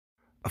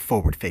A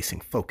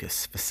forward-facing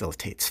focus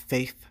facilitates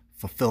faith,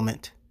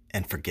 fulfillment,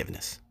 and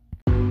forgiveness.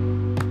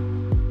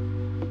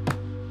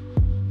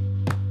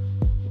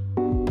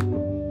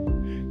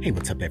 Hey,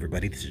 what's up,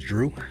 everybody? This is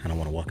Drew, and I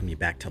want to welcome you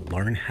back to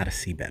Learn How to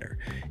See Better.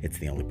 It's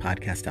the only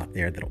podcast out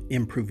there that'll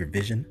improve your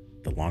vision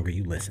the longer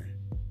you listen.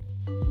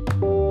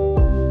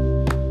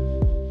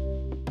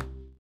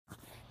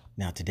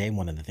 Now, today,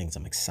 one of the things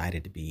I'm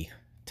excited to be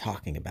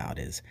talking about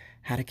is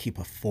how to keep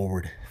a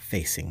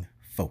forward-facing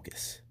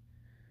focus.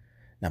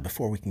 Now,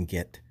 before we can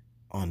get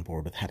on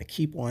board with how to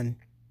keep one,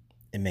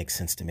 it makes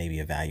sense to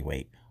maybe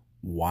evaluate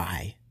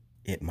why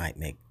it might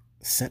make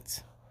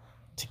sense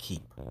to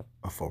keep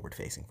a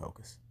forward-facing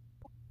focus.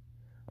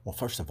 Well,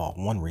 first of all,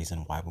 one reason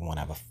why we want to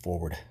have a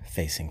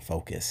forward-facing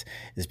focus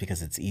is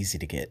because it's easy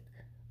to get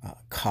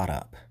caught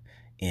up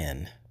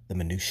in the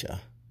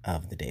minutia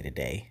of the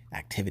day-to-day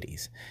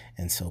activities.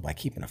 And so by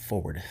keeping a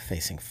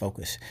forward-facing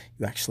focus,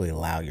 you actually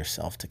allow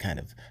yourself to kind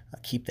of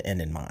keep the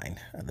end in mind,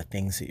 the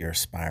things that you're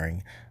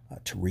aspiring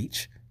to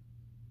reach,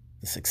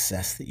 the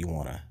success that you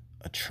want to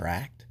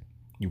attract.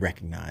 You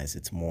recognize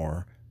it's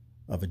more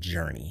of a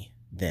journey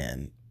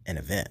than an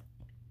event.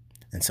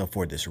 And so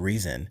for this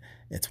reason,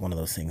 it's one of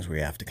those things where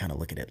you have to kind of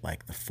look at it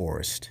like the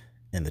forest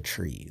and the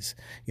trees.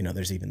 You know,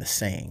 there's even the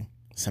saying,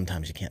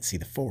 sometimes you can't see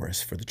the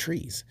forest for the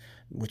trees,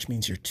 which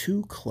means you're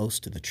too close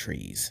to the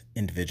trees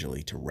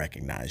individually to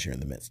recognize you're in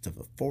the midst of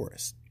a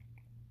forest.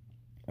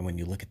 And when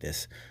you look at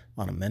this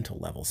on a mental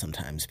level,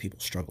 sometimes people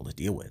struggle to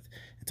deal with.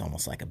 It's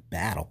almost like a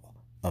battle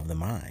of the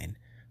mind.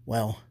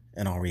 Well,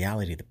 in all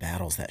reality, the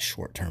battle's that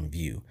short-term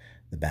view,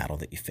 the battle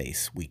that you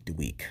face week to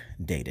week,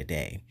 day to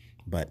day.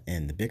 But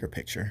in the bigger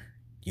picture,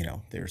 you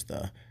know, there's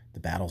the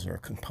battles are a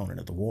component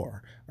of the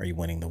war. Are you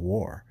winning the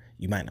war?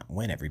 You might not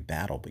win every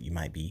battle, but you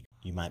might be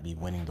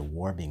winning the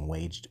war being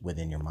waged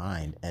within your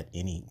mind at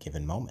any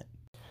given moment.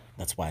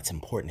 That's why it's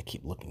important to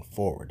keep looking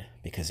forward,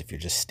 because if you're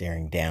just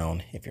staring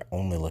down, if you're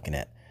only looking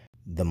at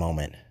the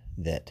moment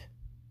that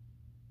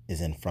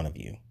is in front of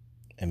you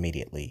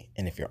immediately,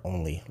 and if you're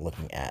only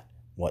looking at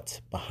what's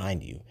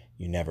behind you,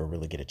 you never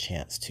really get a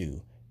chance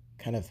to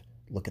kind of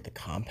look at the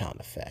compound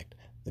effect,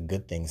 the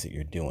good things that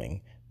you're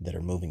doing that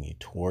are moving you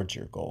towards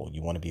your goal.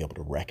 You want to be able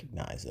to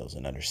recognize those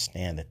and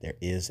understand that there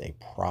is a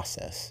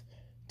process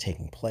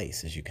taking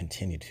place as you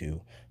continue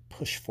to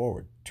push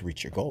forward to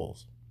reach your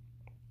goals.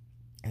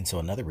 And so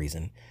another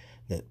reason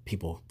that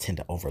people tend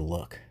to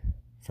overlook,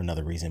 for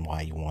another reason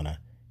why you want to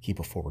keep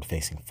a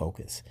forward-facing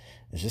focus,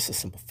 is just the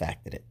simple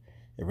fact that it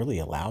really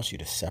allows you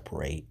to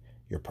separate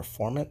your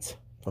performance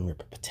from your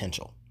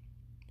potential.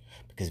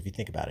 Because if you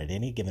think about it, at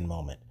any given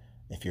moment,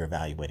 if you're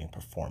evaluating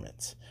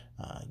performance,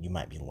 you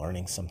might be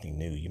learning something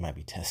new. You might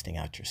be testing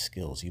out your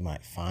skills. You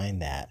might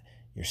find that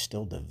you're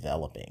still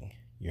developing.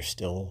 You're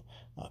still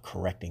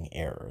correcting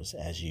errors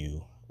as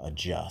you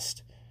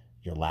adjust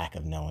your lack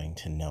of knowing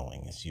to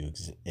knowing, as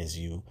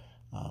you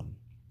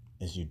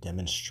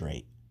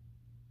demonstrate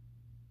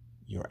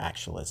your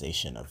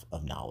actualization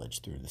of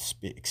knowledge through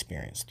the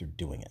experience, through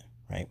doing it,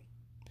 right?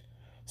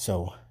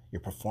 So your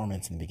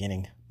performance in the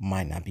beginning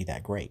might not be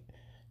that great.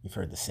 You've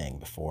heard the saying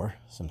before,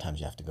 sometimes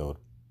you have to go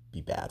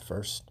be bad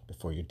first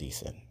before you're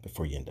decent,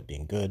 before you end up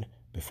being good,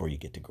 before you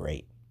get to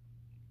great.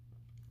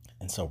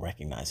 And so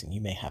recognizing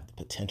you may have the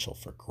potential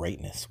for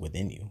greatness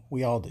within you,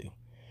 we all do,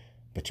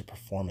 but your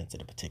performance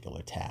at a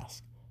particular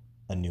task,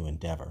 a new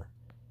endeavor,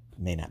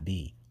 may not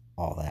be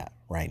all that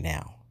right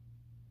now.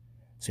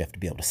 So you have to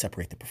be able to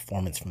separate the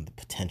performance from the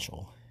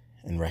potential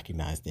and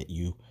recognize that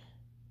you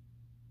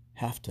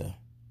have to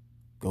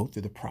go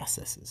through the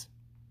processes,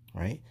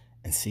 right?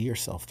 And see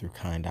yourself through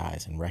kind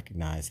eyes and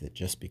recognize that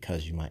just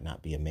because you might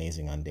not be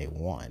amazing on day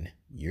one,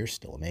 you're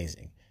still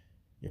amazing.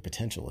 Your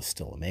potential is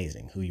still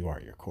amazing. Who you are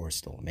at your core is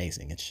still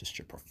amazing. It's just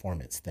your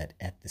performance that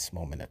at this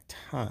moment of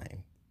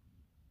time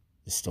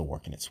is still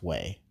working its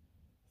way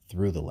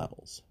through the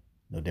levels.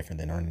 No different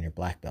than earning your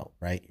black belt,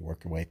 right? You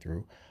work your way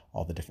through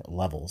all the different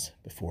levels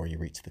before you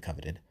reach the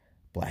coveted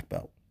black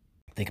belt.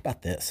 Think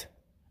about this.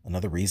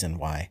 Another reason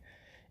why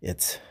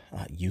it's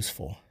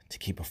useful to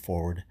keep a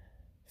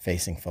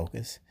forward-facing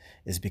focus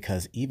is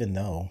because even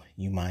though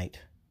you might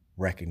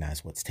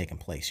recognize what's taken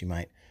place, you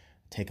might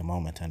take a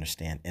moment to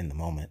understand in the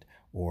moment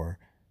or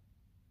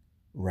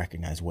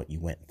recognize what you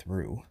went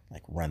through,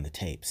 like run the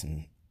tapes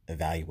and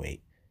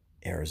evaluate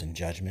errors in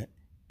judgment,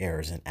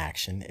 errors in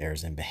action,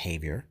 errors in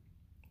behavior.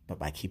 But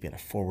by keeping a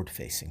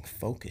forward-facing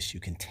focus,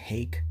 you can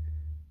take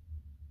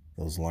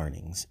those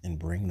learnings and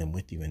bring them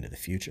with you into the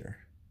future.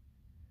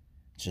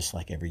 It's just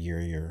like every year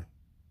you're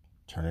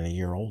turning a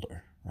year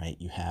older, right?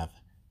 You have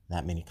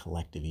that many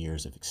collective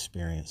years of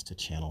experience to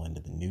channel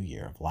into the new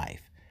year of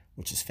life,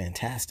 which is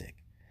fantastic.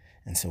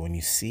 And so when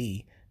you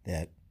see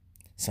that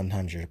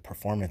sometimes your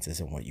performance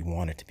isn't what you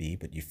want it to be,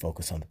 but you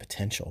focus on the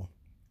potential,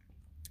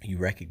 you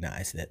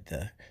recognize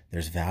that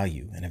there's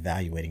value in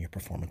evaluating your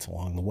performance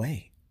along the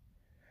way.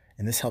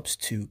 And this helps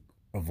to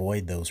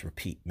avoid those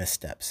repeat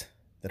missteps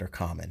that are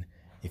common.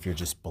 If you're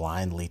just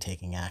blindly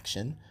taking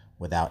action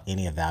without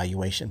any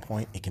evaluation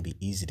point, it can be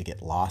easy to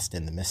get lost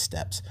in the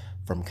missteps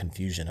from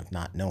confusion of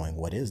not knowing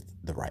what is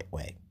the right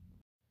way.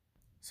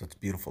 So it's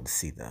beautiful to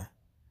see the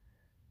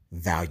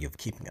value of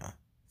keeping a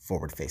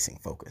forward-facing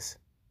focus.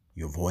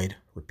 You avoid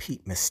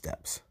repeat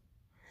missteps.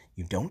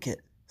 You don't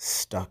get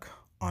stuck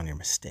on your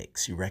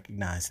mistakes. You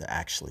recognize they're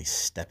actually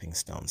stepping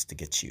stones to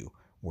get you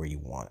where you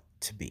want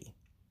to be.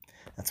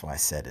 That's why I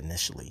said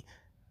initially,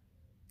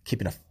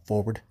 keeping a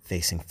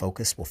forward-facing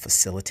focus will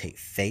facilitate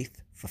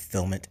faith,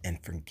 fulfillment,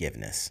 and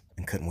forgiveness.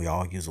 And couldn't we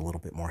all use a little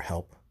bit more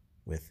help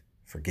with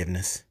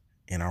forgiveness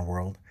in our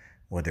world?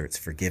 Whether it's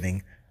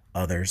forgiving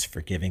others,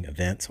 forgiving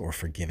events, or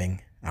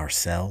forgiving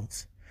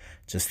ourselves.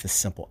 Just this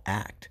simple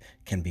act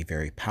can be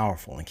very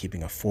powerful, and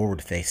keeping a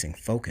forward-facing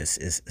focus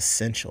is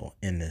essential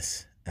in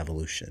this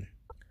evolution.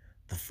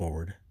 The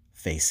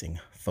forward-facing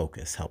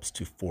focus helps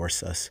to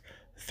force us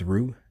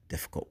through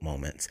difficult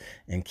moments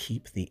and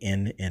keep the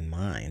end in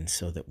mind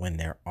so that when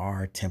there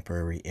are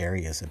temporary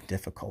areas of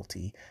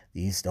difficulty,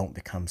 these don't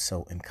become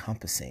so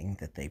encompassing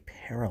that they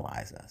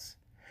paralyze us.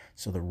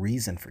 So the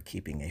reason for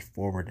keeping a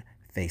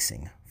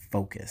forward-facing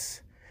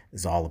focus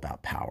is all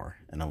about power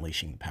and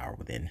unleashing the power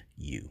within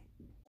you.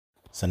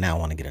 So now I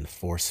want to get into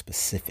 4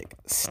 specific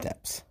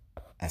steps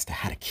as to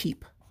how to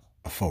keep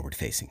a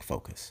forward-facing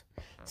focus.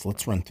 So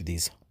let's run through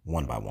these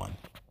one by one.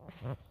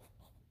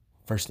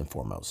 First and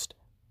foremost,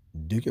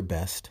 do your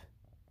best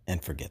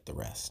and forget the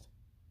rest.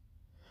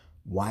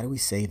 Why do we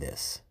say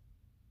this?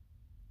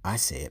 I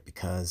say it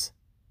because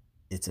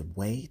it's a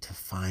way to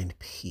find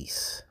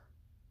peace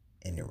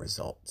in your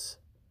results.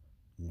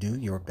 Do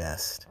your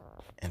best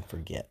and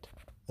forget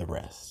the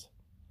rest.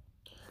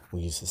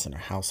 We use this in our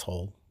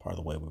household, part of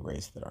the way we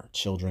raise our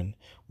children.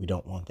 We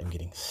don't want them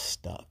getting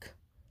stuck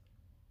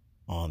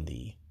on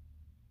the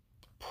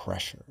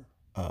pressure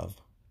of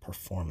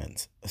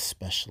performance,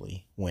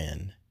 especially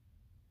when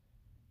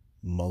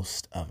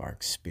most of our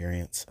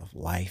experience of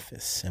life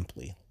is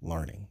simply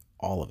learning.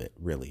 All of it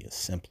really is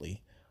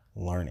simply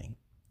learning.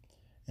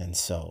 And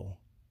so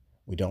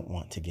we don't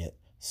want to get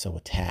so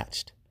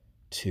attached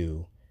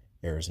to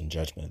errors in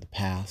judgment of the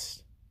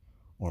past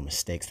or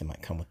mistakes that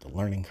might come with the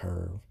learning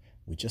curve.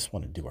 We just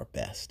want to do our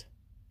best.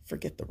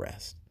 Forget the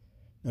rest.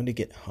 No need to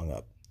get hung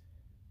up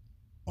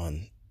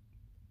on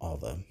all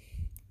the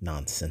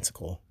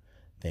nonsensical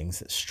things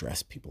that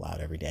stress people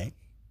out every day.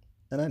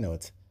 And I know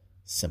it's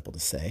simple to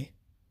say,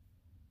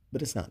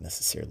 but it's not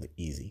necessarily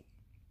easy.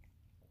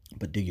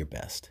 But do your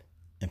best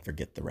and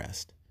forget the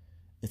rest.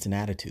 It's an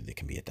attitude that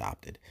can be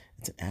adopted.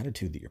 It's an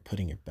attitude that you're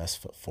putting your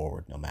best foot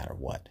forward no matter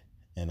what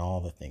in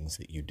all the things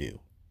that you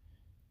do.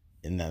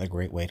 Isn't that a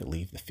great way to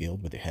leave the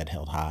field with your head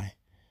held high?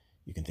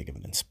 You can think of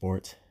it in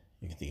sports.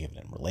 You can think of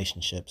it in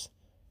relationships.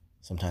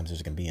 Sometimes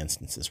there's going to be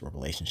instances where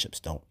relationships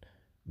don't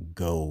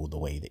go the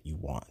way that you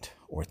want,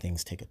 or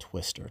things take a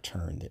twist or a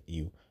turn that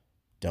you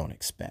don't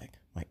expect.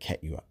 Might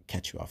catch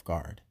you off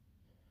guard.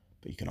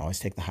 But you can always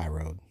take the high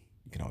road.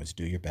 You can always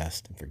do your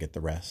best and forget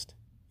the rest.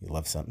 You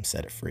love something,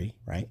 set it free,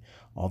 right?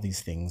 All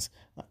these things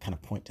kind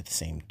of point to the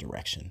same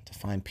direction, to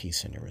find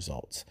peace in your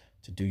results,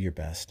 to do your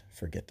best,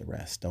 forget the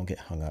rest. Don't get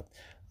hung up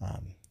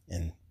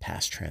in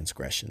past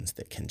transgressions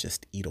that can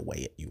just eat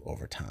away at you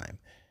over time.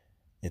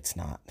 It's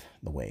not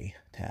the way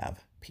to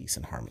have peace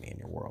and harmony in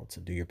your world.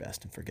 So do your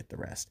best and forget the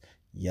rest.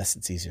 Yes,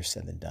 it's easier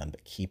said than done,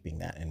 but keeping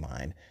that in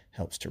mind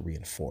helps to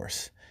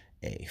reinforce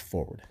a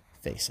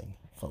forward-facing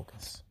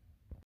focus.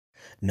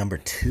 Number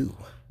 2,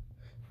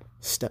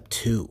 step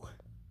 2,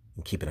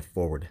 in keeping a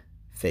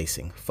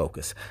forward-facing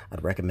focus,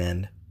 I'd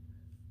recommend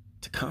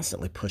to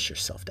constantly push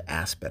yourself to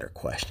ask better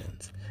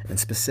questions, and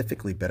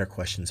specifically better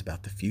questions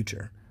about the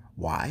future.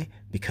 Why?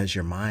 Because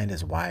your mind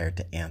is wired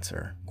to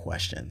answer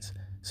questions.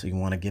 So you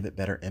want to give it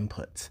better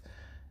inputs.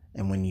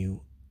 And when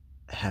you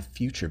have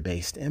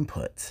future-based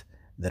inputs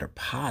that are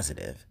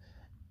positive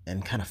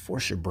and kind of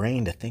force your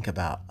brain to think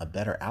about a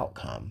better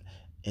outcome,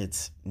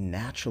 it's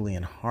naturally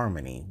in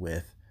harmony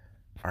with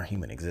our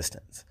human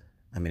existence.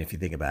 I mean, if you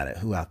think about it,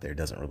 who out there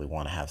doesn't really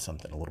want to have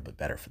something a little bit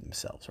better for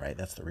themselves, right?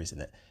 That's the reason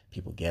that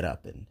people get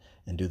up and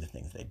do the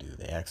things they do.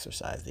 They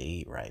exercise, they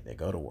eat right, they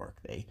go to work,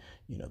 they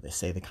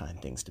say the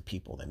kind things to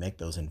people. They make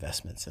those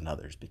investments in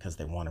others because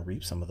they want to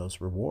reap some of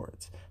those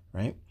rewards,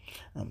 right?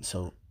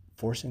 So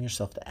forcing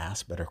yourself to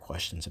ask better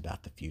questions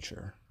about the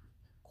future.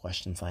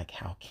 Questions like,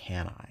 how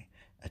can I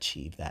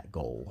achieve that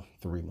goal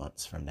 3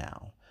 months from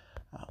now?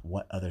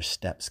 What other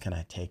steps can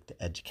I take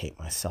to educate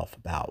myself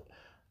about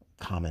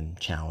common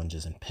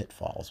challenges and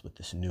pitfalls with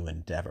this new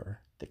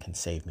endeavor that can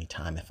save me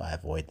time if I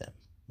avoid them,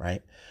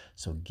 right?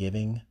 So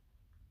giving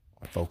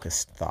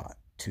focused thought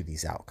to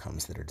these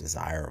outcomes that are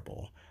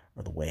desirable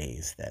are the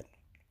ways that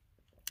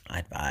I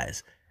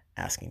advise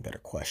asking better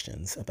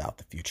questions about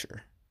the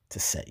future to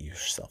set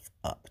yourself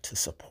up to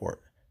support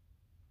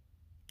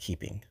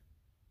keeping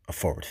a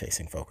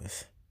forward-facing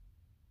focus.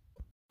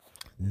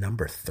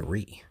 Number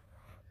 3,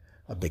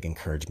 a big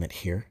encouragement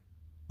here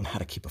on how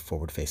to keep a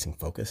forward-facing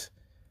focus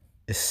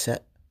is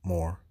set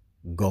more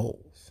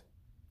goals.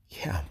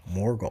 Yeah,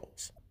 more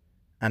goals.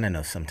 And I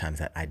know sometimes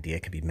that idea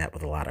can be met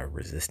with a lot of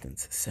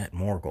resistance. Set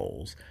more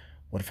goals.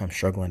 What if I'm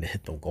struggling to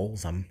hit the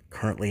goals I'm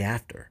currently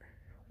after?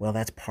 Well,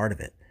 that's part of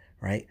it,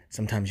 right?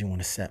 Sometimes you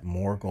want to set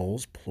more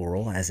goals,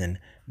 plural, as in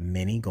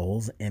many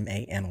goals,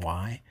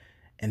 MANY.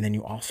 And then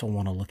you also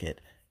want to look at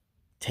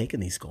taking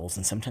these goals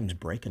and sometimes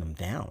breaking them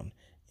down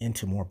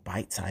into more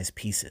bite-sized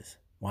pieces.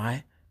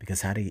 Why?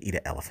 Because how do you eat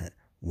an elephant?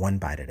 One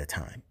bite at a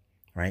time,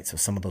 right? So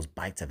some of those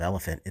bites of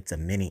elephant, it's a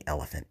mini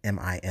elephant,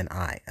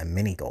 MINI, a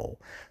mini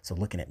goal. So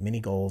looking at mini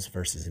goals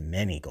versus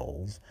many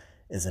goals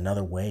is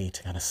another way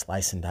to kind of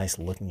slice and dice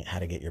looking at how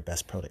to get your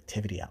best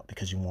productivity out,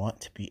 because you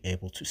want to be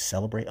able to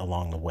celebrate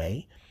along the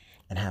way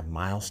and have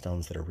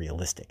milestones that are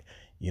realistic.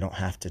 You don't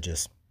have to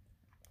just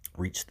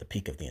reach the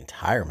peak of the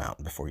entire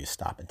mountain before you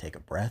stop and take a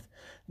breath.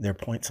 There are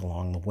points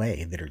along the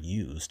way that are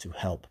used to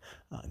help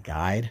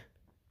guide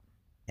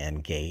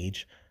and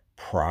gauge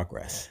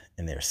progress.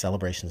 And there are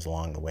celebrations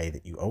along the way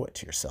that you owe it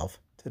to yourself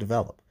to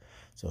develop.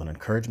 So an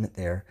encouragement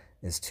there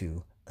is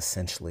to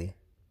essentially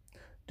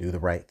do the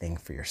right thing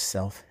for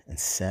yourself and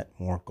set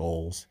more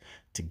goals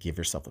to give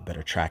yourself a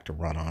better track to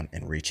run on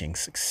and reaching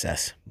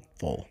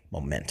successful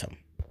momentum.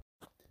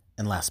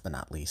 And last but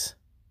not least,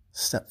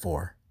 step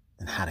 4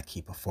 in how to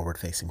keep a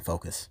forward-facing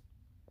focus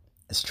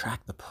is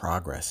track the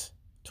progress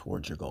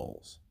towards your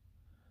goals.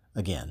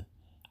 Again,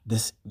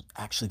 this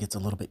actually gets a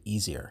little bit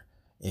easier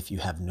if you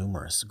have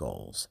numerous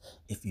goals,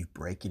 if you've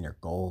broken your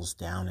goals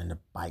down into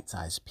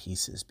bite-sized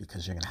pieces,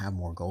 because you're going to have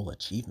more goal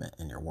achievement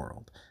in your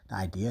world. The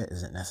idea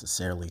isn't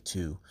necessarily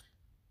to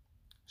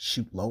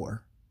shoot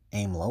lower,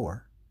 aim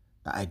lower.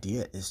 The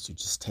idea is to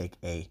just take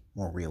a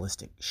more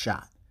realistic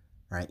shot,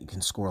 right? You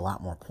can score a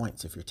lot more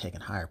points if you're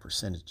taking higher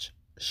percentage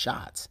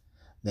shots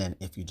than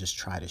if you just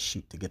try to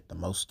shoot to get the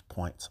most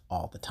points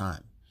all the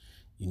time.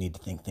 You need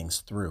to think things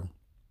through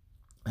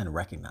and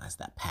recognize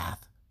that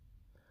path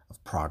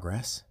of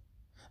progress,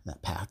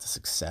 that path to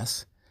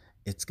success.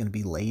 It's going to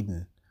be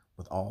laden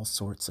with all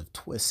sorts of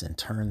twists and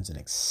turns and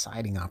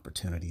exciting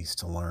opportunities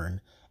to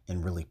learn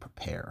and really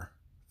prepare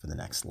for the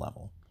next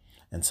level.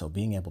 And so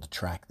being able to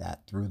track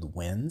that through the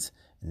wins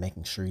and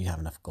making sure you have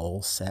enough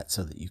goals set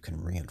so that you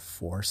can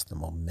reinforce the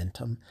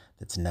momentum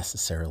that's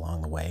necessary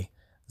along the way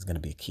is going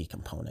to be a key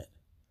component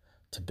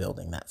to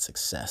building that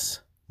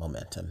success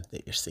momentum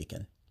that you're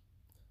seeking.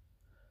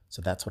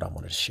 So that's what I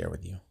wanted to share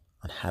with you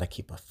on how to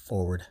keep a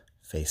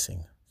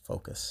forward-facing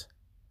focus,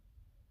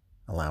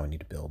 allowing you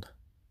to build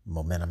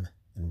momentum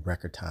in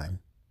record time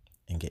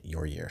and get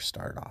your year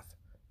started off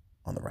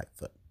on the right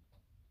foot.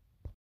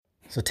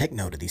 So take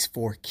note of these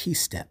 4 key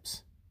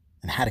steps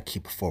and how to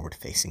keep a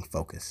forward-facing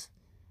focus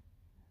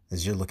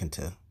as you're looking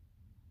to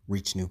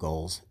reach new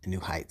goals and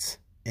new heights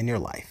in your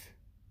life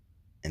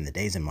in the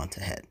days and months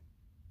ahead.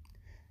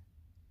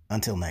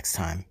 Until next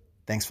time,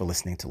 thanks for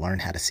listening to Learn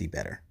How to See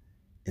Better.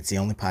 It's the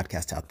only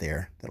podcast out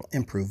there that'll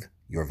improve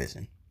your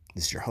vision.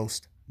 This is your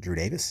host, Drew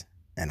Davis,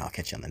 and I'll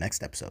catch you on the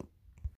next episode.